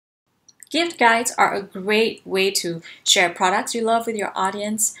Gift guides are a great way to share products you love with your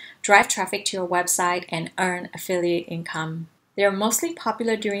audience, drive traffic to your website, and earn affiliate income. They are mostly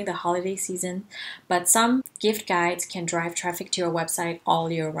popular during the holiday season, but some gift guides can drive traffic to your website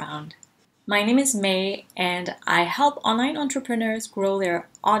all year round. My name is May, and I help online entrepreneurs grow their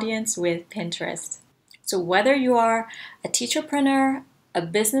audience with Pinterest. So whether you are a teacherpreneur, a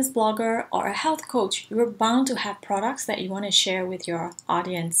business blogger, or a health coach, you're bound to have products that you want to share with your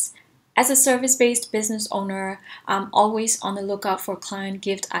audience. As a service-based business owner, I'm always on the lookout for client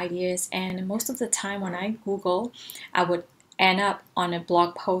gift ideas, and most of the time when I Google, I would end up on a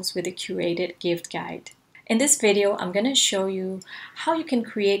blog post with a curated gift guide. In this video, I'm going to show you how you can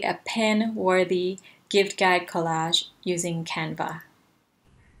create a pen-worthy gift guide collage using Canva.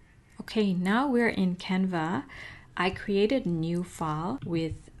 Okay, now we're in Canva. I created a new file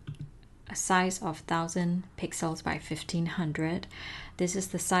with a size of 1000 pixels by 1500. This is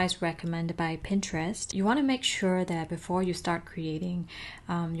the size recommended by Pinterest. You want to make sure that before you start creating,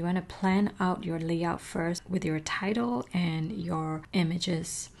 you want to plan out your layout first with your title and your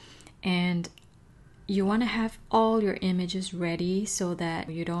images. And you want to have all your images ready so that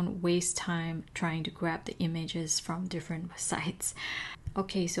you don't waste time trying to grab the images from different sites.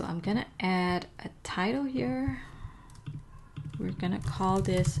 Okay, so I'm gonna add a title here. We're gonna call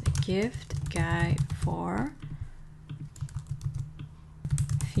this a gift guide for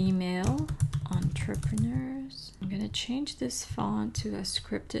female entrepreneurs. I'm gonna change this font to a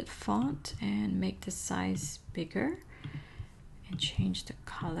scripted font and make the size bigger and change the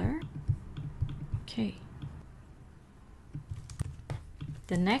color. Okay.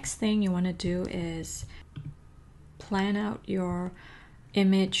 The next thing you want to do is plan out your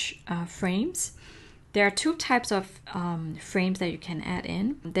image frames. There are two types of frames that you can add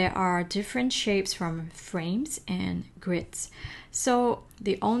in. There are different shapes from frames and grids. So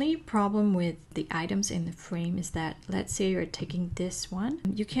the only problem with the items in the frame is that, let's say you're taking this one,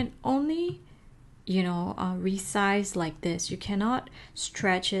 you can only resize like this. You cannot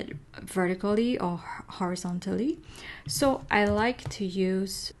stretch it vertically or horizontally. So I like to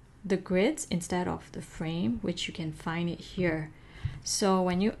use the grids instead of the frame, which you can find it here. So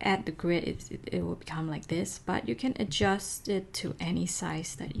when you add the grid, it will become like this, but you can adjust it to any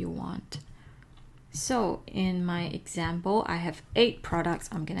size that you want. So in my example, I have 8 products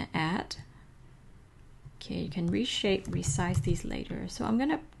I'm gonna add. Okay, you can reshape, resize these later. So I'm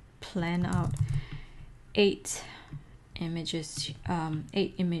gonna plan out 8 images,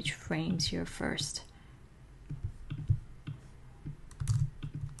 8 image frames here first.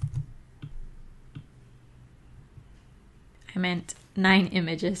 I meant 9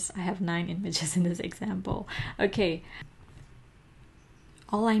 images. I have 9 images in this example. Okay.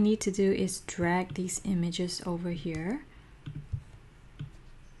 All I need to do is drag these images over here.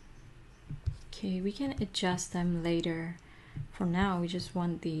 Okay, we can adjust them later. For now, we just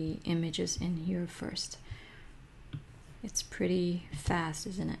want the images in here first. It's pretty fast,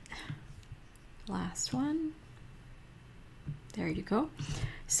 isn't it? Last one. There you go.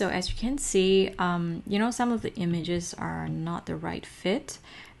 So as you can see, some of the images are not the right fit.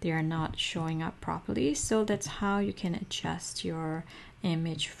 They are not showing up properly. So that's how you can adjust your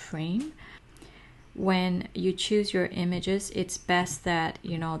image frame. When you choose your images, it's best that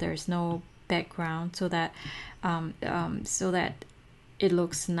there's no background so that it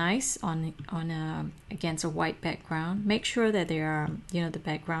looks nice against a white background. Make sure that they are the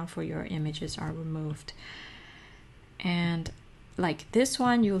background for your images are removed. And like this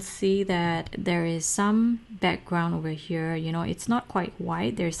one, you'll see that there is some background over here. It's not quite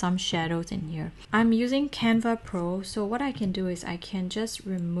white. There's some shadows in here. I'm using Canva Pro, so what I can do is I can just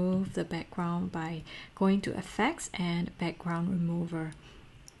remove the background by going to Effects and Background Remover.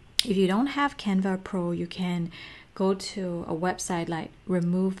 If you don't have Canva Pro, you can go to a website like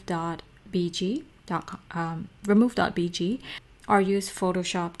remove.bg, or use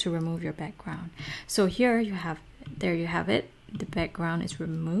Photoshop to remove your background. So here there you have it. The background is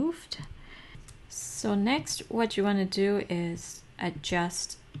removed. So next, what you want to do is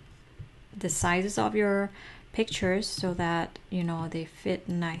adjust the sizes of your pictures so that they fit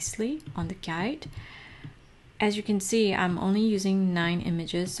nicely on the guide. As you can see, I'm only using 9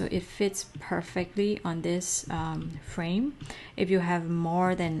 images, so it fits perfectly on this frame. If you have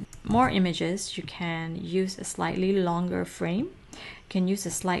more images, you can use a slightly longer frame. You can use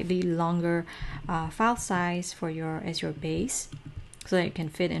a slightly longer file size as your base, so that it can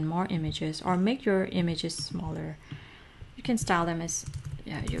fit in more images, or make your images smaller. You can style them as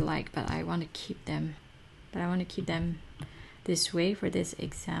you like, but I want to keep them. This way for this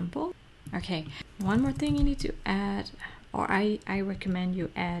example. Okay, one more thing you need to add or I recommend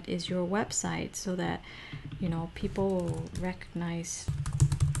you add is your website, so that people will recognize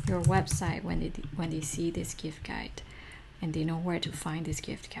your website when they see this gift guide and they know where to find this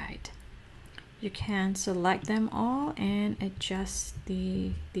gift guide. You can select them all and adjust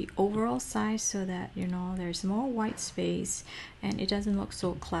the overall size so that there's more white space and it doesn't look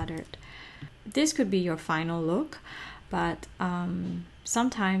so cluttered. This could be your final look, but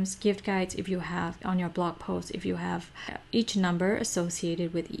sometimes gift guides, if you have on your blog post, if you have each number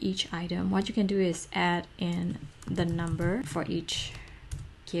associated with each item, what you can do is add in the number for each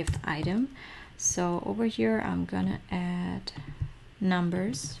gift item. So over here I'm gonna add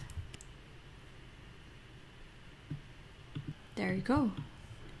numbers. There you go.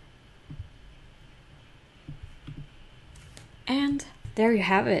 And there you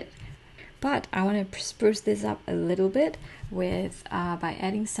have it. But I want to spruce this up a little bit with by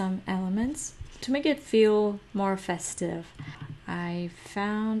adding some elements to make it feel more festive. I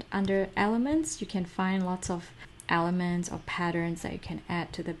found under elements you can find lots of elements or patterns that you can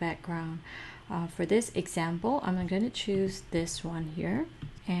add to the background. For this example, I'm going to choose this one here,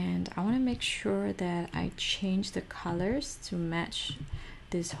 and I want to make sure that I change the colors to match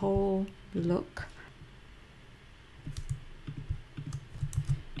this whole look.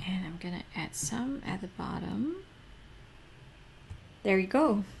 And I'm gonna add some at the bottom. There you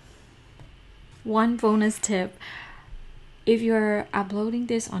go. One bonus tip: if you're uploading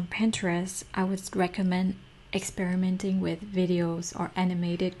this on Pinterest, I would recommend experimenting with videos or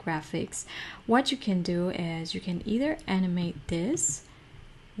animated graphics. What you can do is you can either animate this.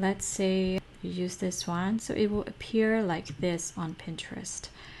 Let's say you use this one, so it will appear like this on Pinterest.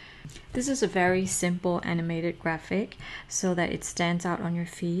 This is a very simple animated graphic so that it stands out on your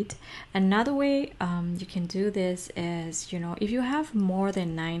feed. Another way you can do this is, if you have more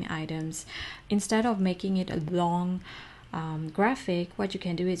than 9 items, instead of making it a long graphic, what you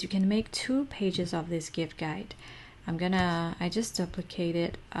can do is you can make 2 pages of this gift guide. I just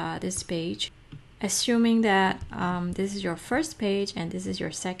duplicated this page, assuming that this is your first page and this is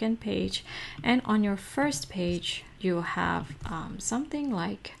your second page, and on your first page you have something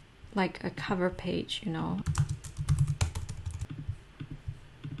like a cover page,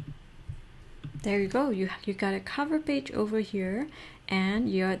 There you go. You got a cover page over here, and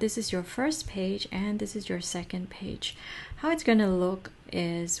this is your first page and this is your second page. How it's gonna look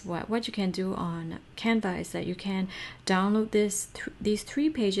is what you can do on Canva is that you can download these 3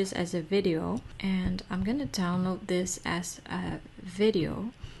 pages as a video, and I'm gonna download this as a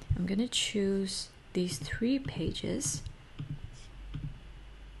video. I'm gonna choose these 3 pages.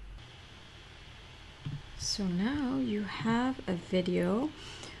 So now you have a video,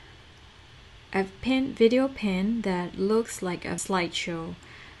 video pin that looks like a slideshow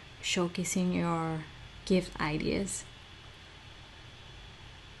showcasing your gift ideas.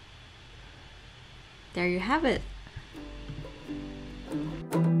 There you have it.